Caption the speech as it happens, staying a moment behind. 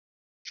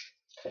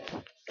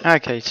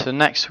Okay, so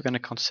next we're going to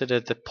consider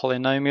the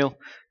polynomial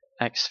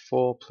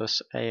x4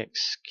 plus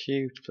ax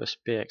cubed plus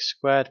bx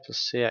squared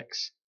plus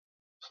cx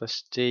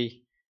plus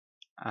d.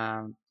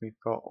 We've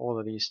got all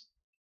of these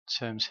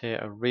terms here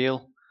are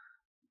real.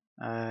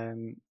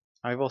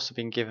 I've also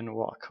been given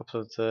what a couple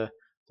of the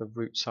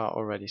roots are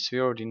already. So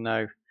we already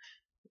know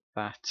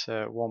that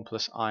 1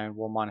 plus I and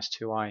 1 minus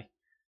 2i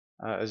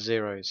are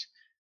zeros.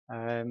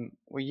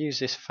 We use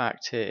this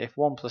fact here. If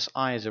 1 plus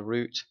I is a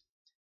root,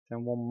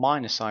 then 1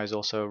 minus I is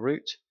also a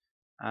root.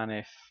 And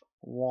if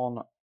 1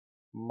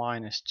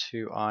 minus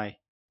 2i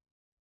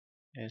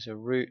is a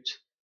root,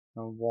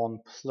 and 1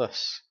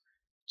 plus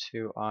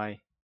 2i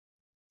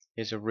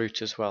is a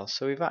root as well.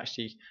 So we've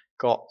actually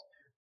got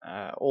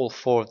all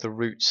four of the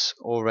roots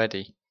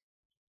already.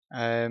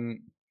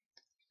 And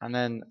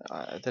then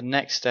the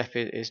next step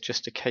is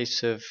just a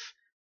case of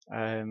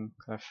kind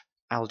of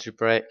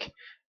algebraic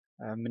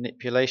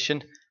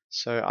manipulation.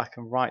 So I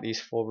can write these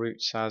four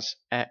roots as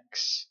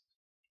x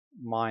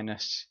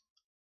minus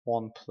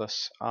 1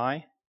 plus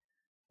I.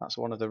 That's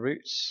one of the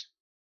roots.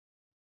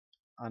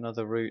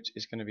 Another root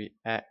is going to be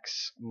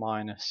x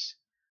minus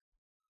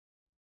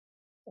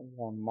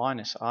 1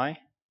 minus I.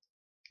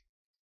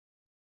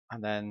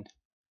 And then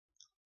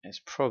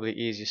it's probably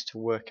easiest to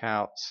work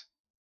out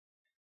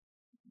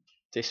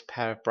this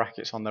pair of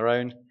brackets on their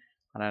own.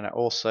 And then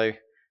also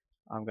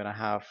I'm going to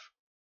have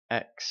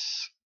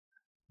x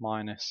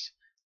minus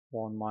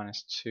 1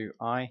 minus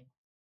 2i.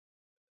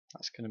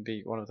 That's going to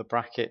be one of the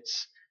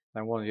brackets.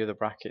 Then one of the other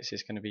brackets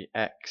is going to be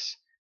x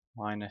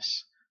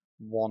minus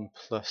 1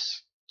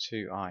 plus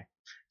 2i.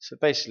 So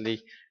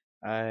basically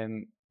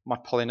my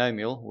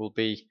polynomial will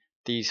be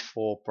these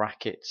four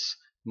brackets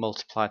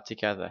multiplied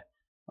together.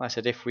 Like I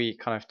said, if we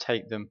kind of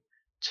take them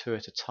two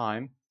at a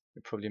time,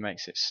 it probably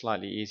makes it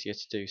slightly easier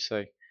to do.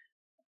 So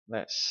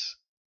let's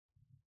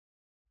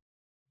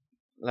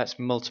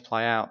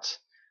multiply out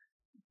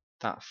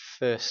that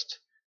first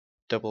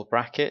double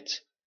bracket.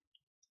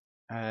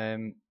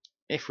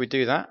 If we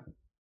do that,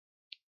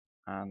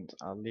 and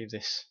I'll leave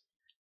this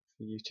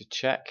for you to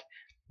check,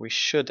 we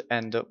should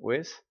end up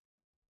with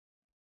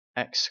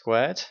x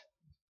squared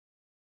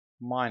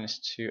minus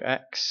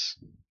 2x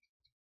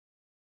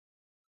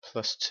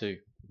plus 2.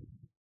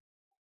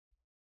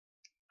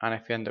 And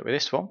if we end up with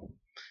this one,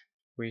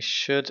 we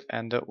should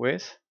end up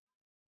with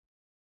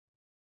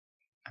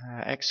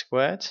x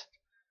squared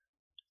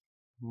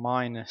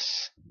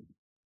minus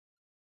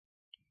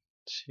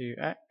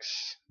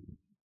 2x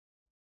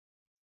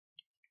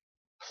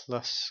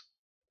plus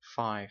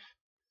 5.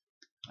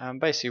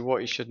 Basically what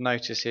you should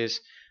notice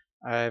is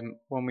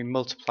when we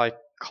multiply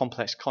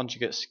complex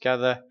conjugates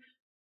together,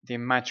 the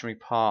imaginary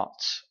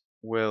part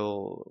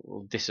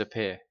will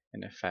disappear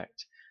in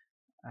effect.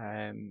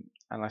 And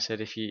like I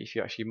said, if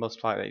you actually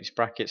multiply these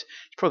brackets,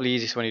 it's probably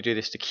easiest when you do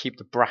this to keep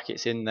the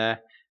brackets in there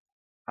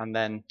and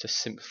then to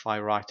simplify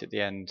right at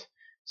the end.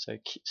 So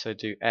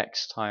do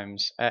x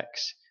times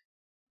x,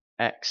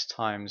 x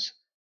times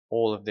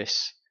all of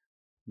this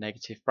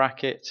negative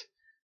bracket,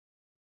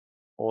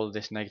 all of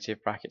this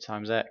negative bracket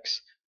times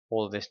x,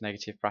 all of this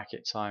negative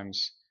bracket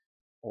times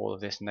all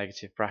of this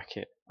negative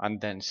bracket,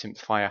 and then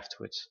simplify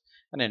afterwards.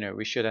 And anyway,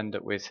 we should end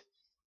up with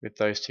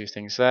those two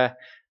things there.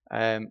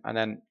 And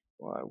then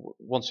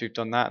once we've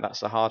done that,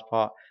 that's the hard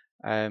part.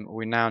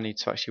 We now need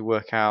to actually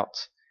work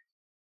out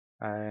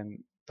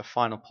the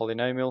final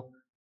polynomial,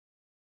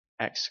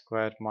 x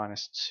squared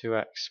minus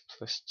 2x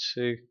plus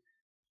 2. And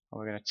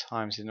we're going to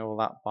times in all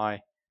that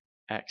by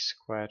x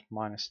squared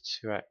minus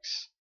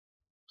 2x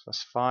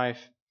plus 5.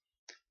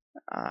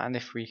 And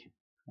if we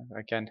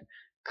again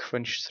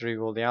crunch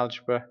through all the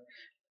algebra,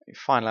 the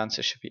final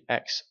answer should be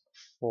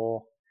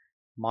x4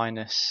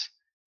 minus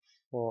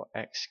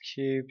 4x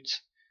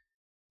cubed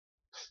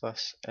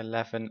plus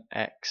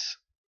 11x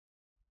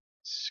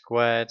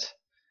squared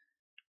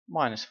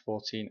minus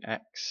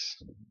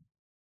 14x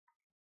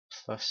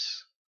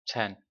plus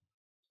 10.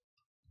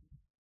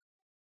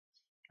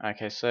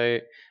 Okay, so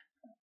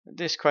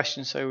this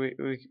question, so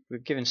we're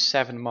given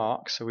 7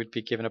 marks, so we'd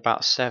be given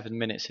about 7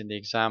 minutes in the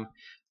exam.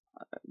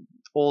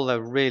 All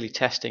they're really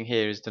testing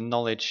here is the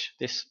knowledge,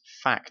 this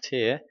fact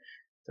here,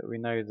 that we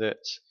know that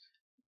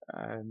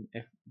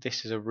if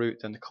this is a root,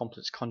 then the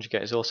complex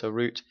conjugate is also a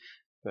root.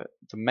 But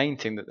the main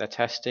thing that they're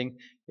testing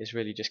is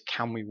really just,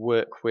 can we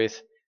work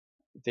with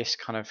this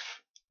kind of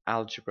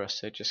algebra?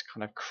 So just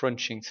kind of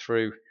crunching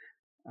through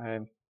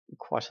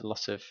quite a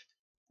lot of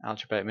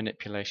algebraic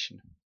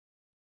manipulation.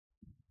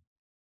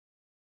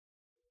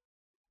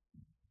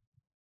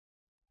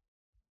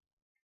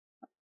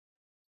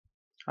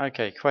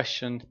 Okay,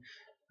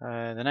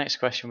 the next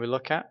question we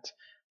look at,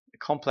 the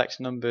complex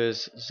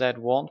numbers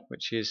z1,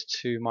 which is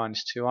 2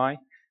 minus 2i,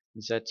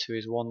 and z2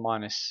 is 1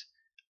 minus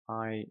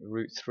I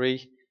root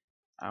 3,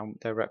 and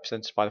they're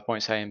represented by the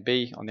points A and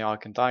B on the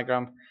Argand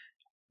diagram,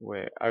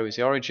 where O is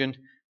the origin.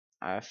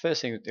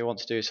 First thing that they want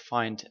to do is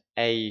find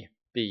A,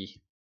 B,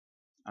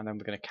 and then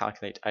we're going to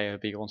calculate A over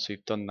B once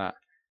we've done that.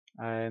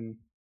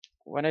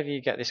 Whenever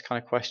you get this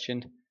kind of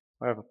question,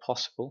 wherever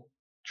possible,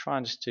 try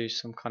and just do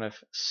some kind of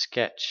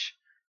sketch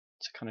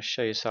to kind of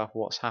show yourself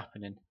what's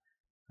happening.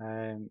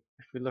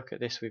 If we look at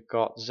this, we've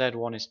got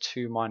z1 is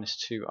 2 minus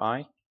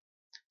 2i.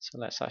 So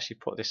let's actually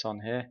put this on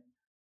here.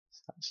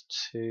 So that's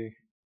 2,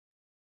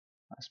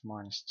 that's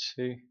minus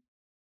 2.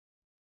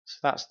 So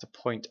that's the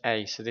point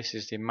A. So this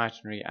is the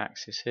imaginary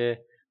axis here.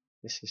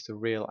 This is the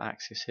real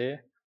axis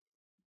here.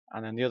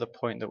 And then the other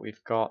point that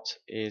we've got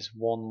is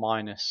 1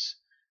 minus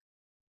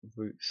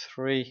root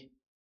 3.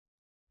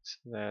 So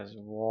there's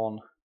 1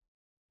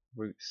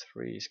 root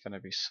 3 is going to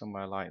be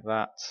somewhere like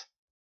that.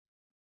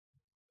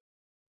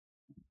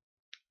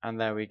 And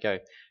there we go.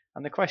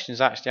 And the question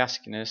is actually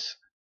asking us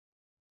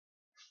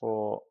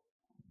for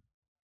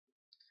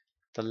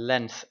the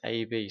length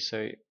AB.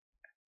 So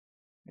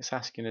it's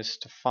asking us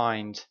to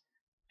find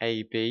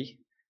AB.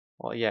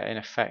 Well, yeah, in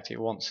effect, it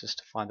wants us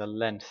to find the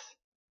length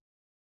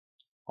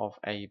of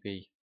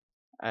AB.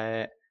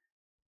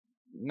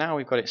 Now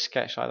we've got it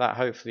sketched like that,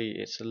 hopefully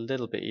it's a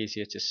little bit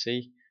easier to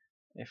see.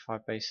 If I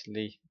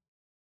basically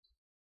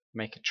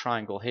make a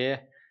triangle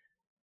here,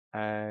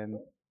 I'm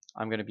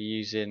going to be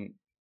using,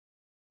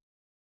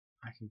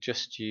 I can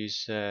just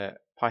use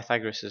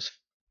Pythagoras'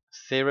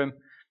 theorem.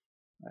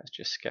 Let's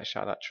just sketch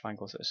out that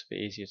triangle so it's a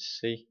bit easier to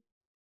see.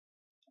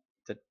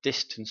 The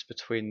distance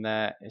between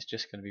there is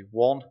just going to be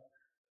 1.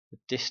 The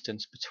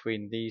distance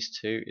between these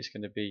two is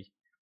going to be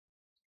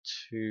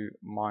 2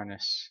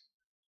 minus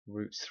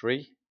root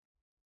 3.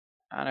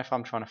 And if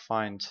I'm trying to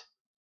find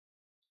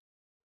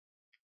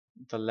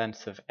the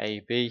length of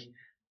AB,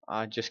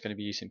 I'm just going to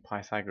be using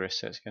Pythagoras,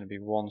 so it's going to be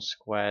 1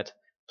 squared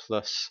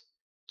plus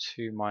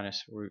 2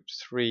 minus root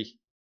 3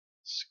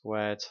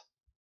 squared,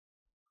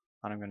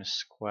 and I'm going to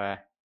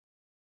square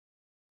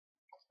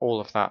all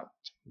of that.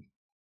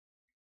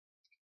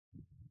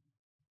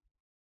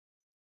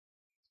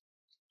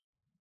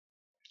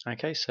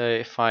 Okay, so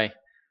if I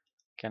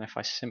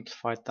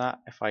simplified that,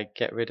 if I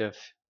get rid of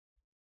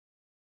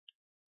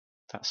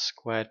that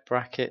squared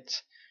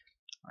bracket,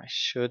 I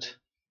should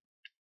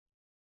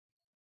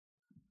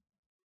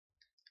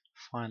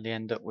finally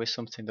end up with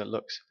something that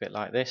looks a bit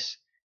like this: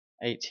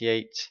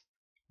 88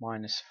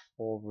 minus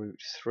 4 root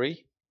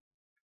 3.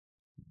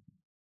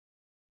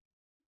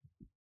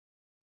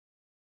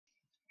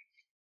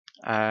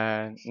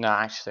 No,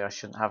 actually I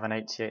shouldn't have an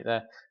 88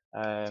 there.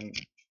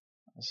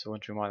 I was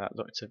wondering why that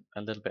looked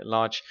a little bit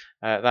large.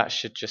 That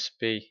should just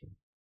be,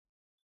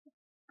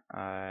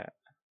 that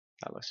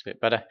looks a bit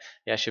better.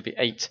 Yeah, it should be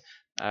 8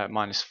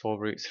 minus 4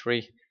 root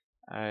 3.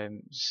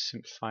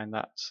 Simplifying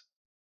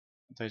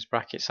those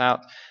brackets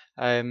out.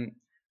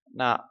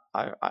 Now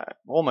I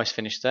almost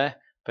finished there,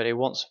 but it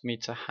wants me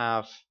to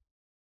have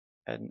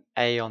an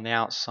a on the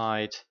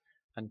outside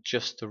and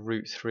just the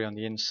root 3 on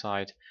the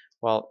inside.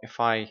 Well, if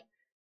I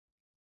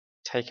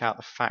take out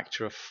the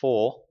factor of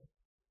 4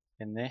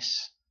 in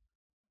this,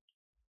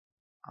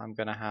 I'm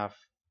going to have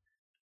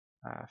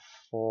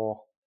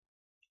 4,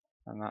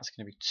 and that's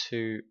going to be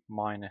 2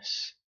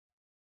 minus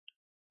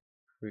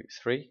root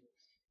 3.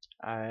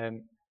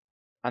 And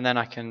then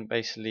I can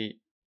basically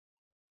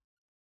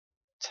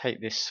take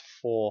this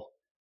 4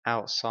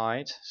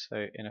 outside,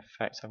 so in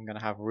effect I'm going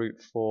to have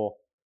root 4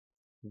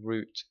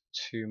 root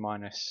 2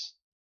 minus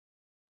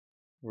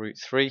root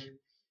 3.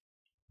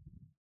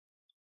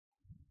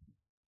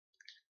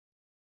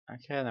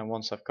 Okay, and then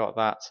once I've got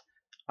that,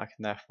 I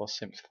can therefore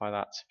simplify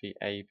that to be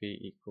AB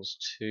equals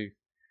 2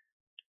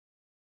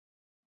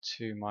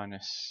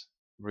 minus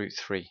root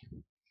 3.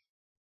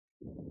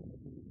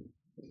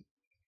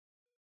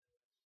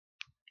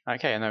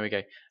 Okay, and there we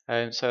go.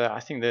 So I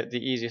think that the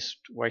easiest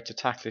way to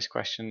tackle this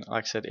question,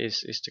 like I said,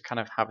 is to kind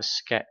of have a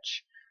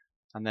sketch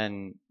and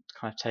then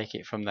kind of take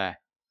it from there.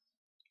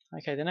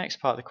 Okay, the next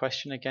part of the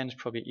question, again, is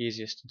probably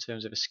easiest in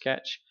terms of a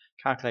sketch.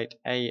 Calculate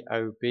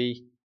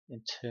AOB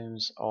in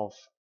terms of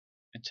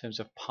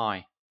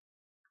pi.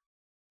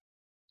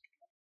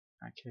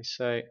 Okay,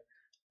 so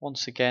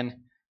once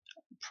again,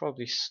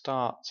 probably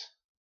start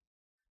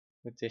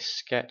with this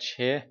sketch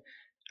here.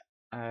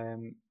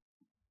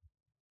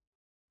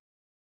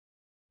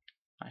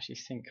 Actually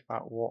think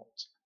about what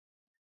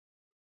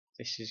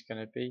this is going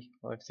to be.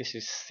 Well, if this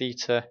is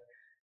theta,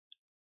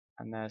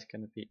 and there's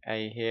going to be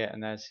A here,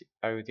 and there's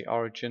O, the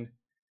origin.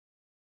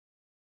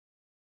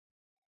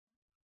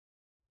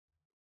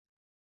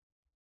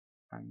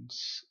 And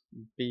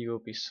B will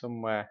be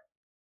somewhere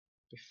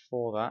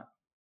before that.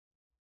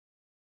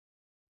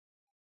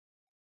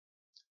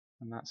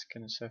 And that's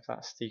going to, so if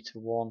that's theta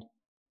 1,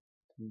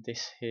 then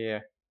this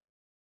here,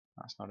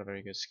 that's not a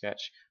very good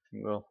sketch. I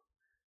think we'll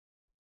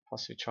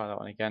possibly try that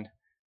one again.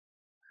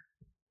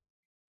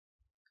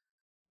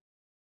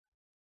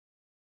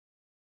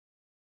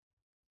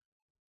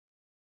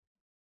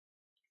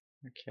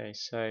 Okay,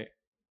 so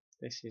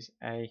this is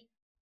A,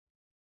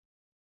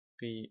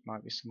 B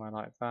might be somewhere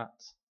like that.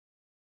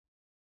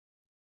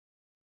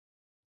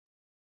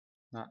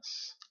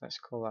 That's, let's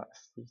call that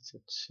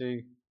theta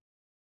 2,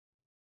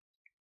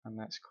 and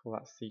let's call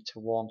that theta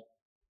 1,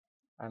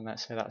 and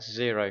let's say that's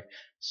 0.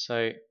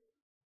 So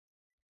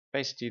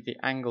basically the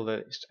angle that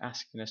it's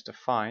asking us to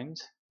find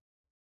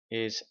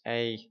is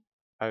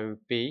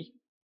AOB,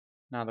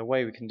 Now the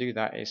way we can do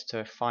that is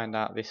to find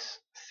out this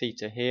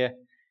theta here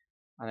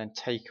and then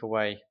take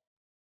away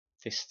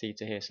this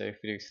theta here. So if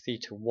we do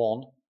theta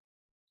 1,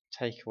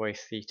 take away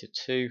theta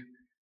 2,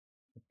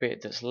 the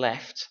bit that's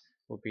left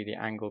will be the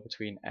angle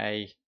between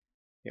A,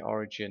 the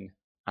origin,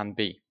 and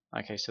B.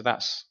 Okay, so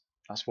that's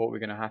what we're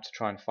going to have to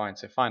try and find.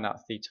 So find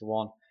out theta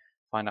 1,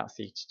 find out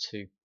theta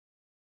 2,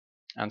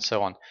 and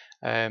so on.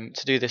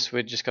 To do this,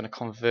 we're just going to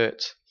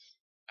convert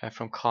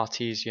from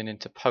Cartesian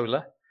into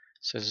polar.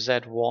 So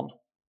Z1,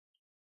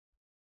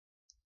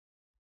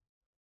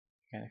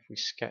 again, if we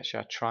sketch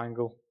our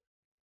triangle,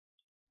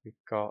 we've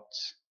got,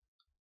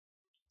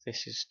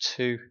 this is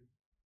 2,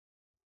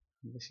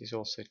 and this is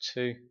also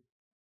 2,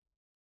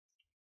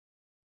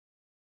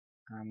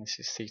 and this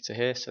is theta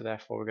here, so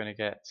therefore we're going to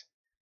get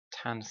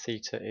tan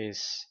theta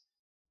is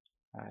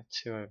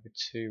 2 over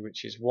 2,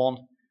 which is 1,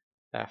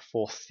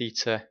 therefore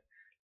theta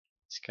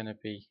is going to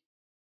be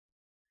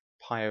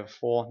pi over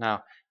 4.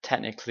 Now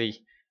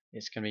technically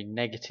it's going to be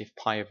negative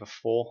pi over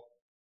 4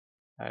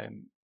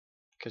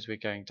 because we're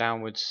going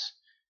downwards,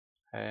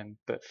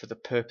 but for the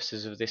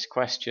purposes of this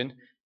question,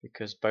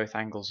 because both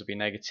angles will be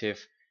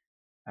negative,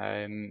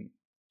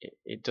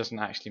 it doesn't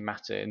actually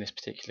matter in this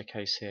particular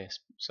case here.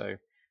 So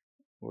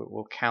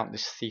we'll count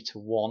this theta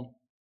 1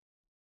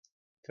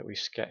 that we've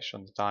sketched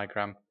on the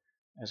diagram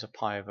as a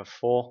pi over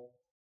 4,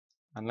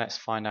 and let's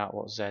find out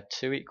what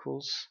Z2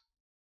 equals.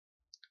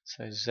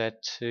 So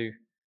Z2,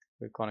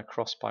 we've gone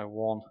across by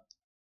 1,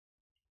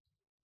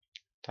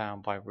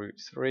 down by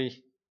root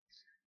 3,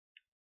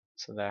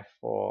 so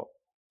therefore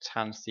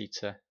tan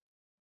theta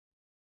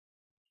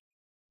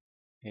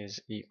is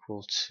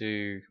equal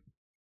to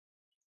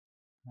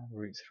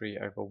root 3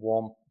 over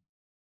 1,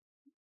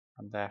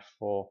 and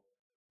therefore,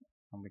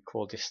 and we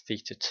call this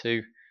theta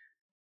 2,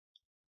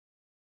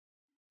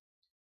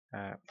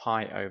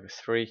 pi over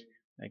 3.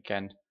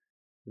 Again,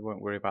 we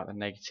won't worry about the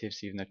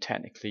negatives, even though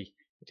technically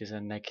it is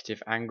a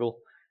negative angle.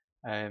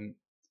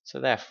 So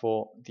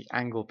therefore, the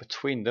angle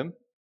between them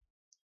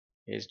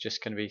is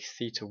just going to be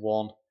theta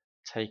 1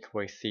 take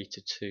away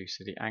theta 2.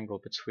 So the angle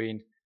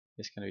between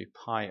is going to be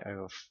pi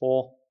over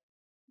 4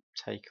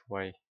 take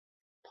away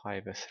pi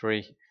over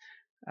 3,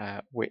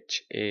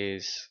 which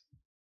is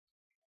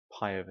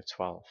pi over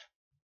 12.